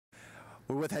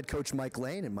We're with head coach Mike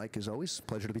Lane, and Mike, as always,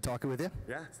 pleasure to be talking with you.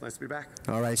 Yeah, it's nice to be back.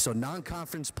 All right, so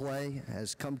non-conference play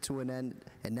has come to an end,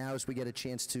 and now as we get a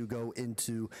chance to go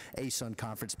into ASUN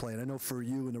Conference play, and I know for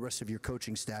you and the rest of your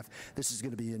coaching staff, this is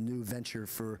going to be a new venture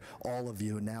for all of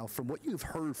you. Now, from what you've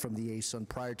heard from the ASUN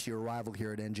prior to your arrival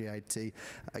here at NJIT,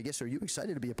 I guess, are you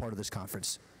excited to be a part of this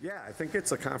conference? Yeah, I think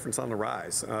it's a conference on the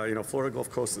rise. Florida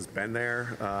Gulf Coast has been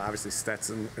there. Obviously,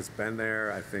 Stetson has been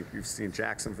there. I think you've seen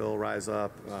Jacksonville rise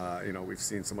up. We've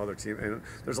seen some other teams, and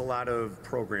there's a lot of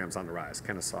programs on the rise.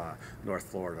 Kennesaw, North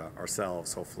Florida,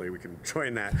 ourselves. Hopefully, we can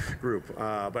join that group.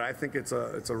 But I think it's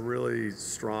a really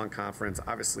strong conference.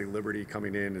 Obviously, Liberty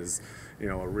coming in is,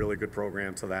 a really good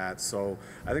program to that. So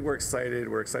I think we're excited.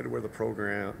 We're excited where the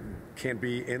program can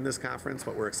be in this conference,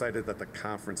 but we're excited that the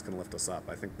conference can lift us up.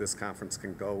 I think this conference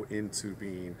can go into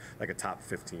being like a top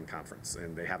 15 conference,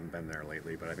 and they haven't been there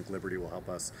lately. But I think Liberty will help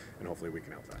us, and hopefully we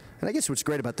can help that. And I guess what's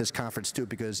great about this conference too,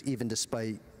 because even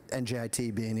despite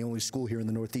NJIT being the only school here in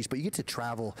the Northeast, but you get to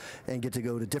travel and get to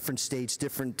go to different states,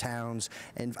 different towns,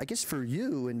 and I guess for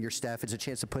you and your staff, it's a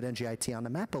chance to put NJIT on the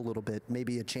map a little bit,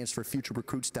 maybe a chance for future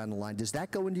recruits down the line. Does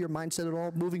that go into your mindset at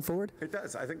all moving forward? It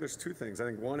does. I think there's two things. I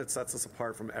think one, it sets us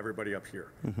apart from everybody up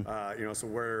here. So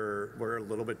we're a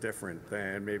little bit different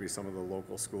than maybe some of the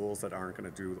local schools that aren't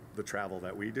going to do the travel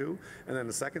that we do. And then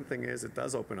the second thing is it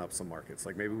does open up some markets.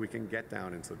 Like maybe we can get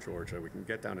down into Georgia, we can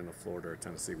get down into Florida or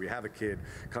Tennessee. We have a kid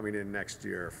coming in next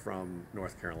year from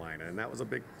North Carolina, and that was a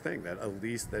big thing, that at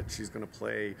least that she's going to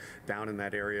play down in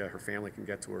that area. Her family can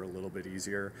get to her a little bit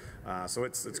easier. So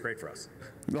it's great for us.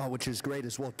 Well, which is great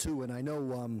as well too. And I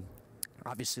know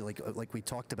obviously, like we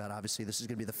talked about, obviously this is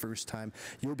going to be the first time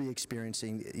you'll be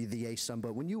experiencing the ASUN.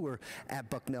 But when you were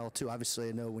at Bucknell too, obviously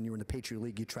I know when you were in the Patriot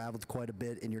League, you traveled quite a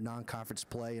bit in your non-conference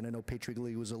play, and I know Patriot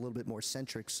League was a little bit more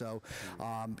centric. So,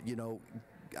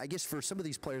 I guess for some of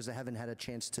these players that haven't had a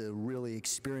chance to really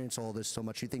experience all this so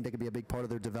much, you think that could be a big part of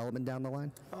their development down the line?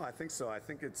 Oh, I think so. I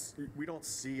think we don't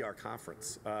see our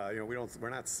conference. We're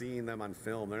not seeing them on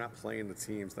film. They're not playing the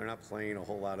teams. They're not playing a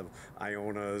whole lot of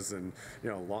Ionas and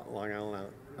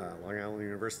Long Island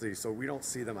University. So we don't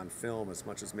see them on film as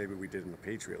much as maybe we did in the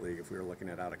Patriot League if we were looking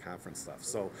at out-of-conference stuff.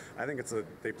 So I think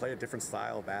they play a different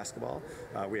style of basketball.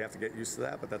 We have to get used to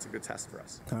that, but that's a good test for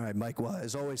us. All right, Mike. Well,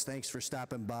 as always, thanks for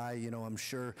stopping by. I'm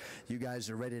sure you guys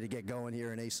are ready to get going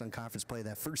here in ASUN Conference play,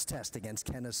 that first test against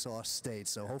Kennesaw State.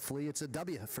 So hopefully it's a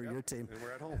W for your team. And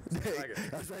we're at home. So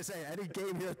I was going to say, any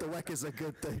game here at the WEC is a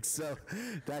good thing. So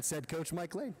that's head coach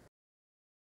Mike Lane.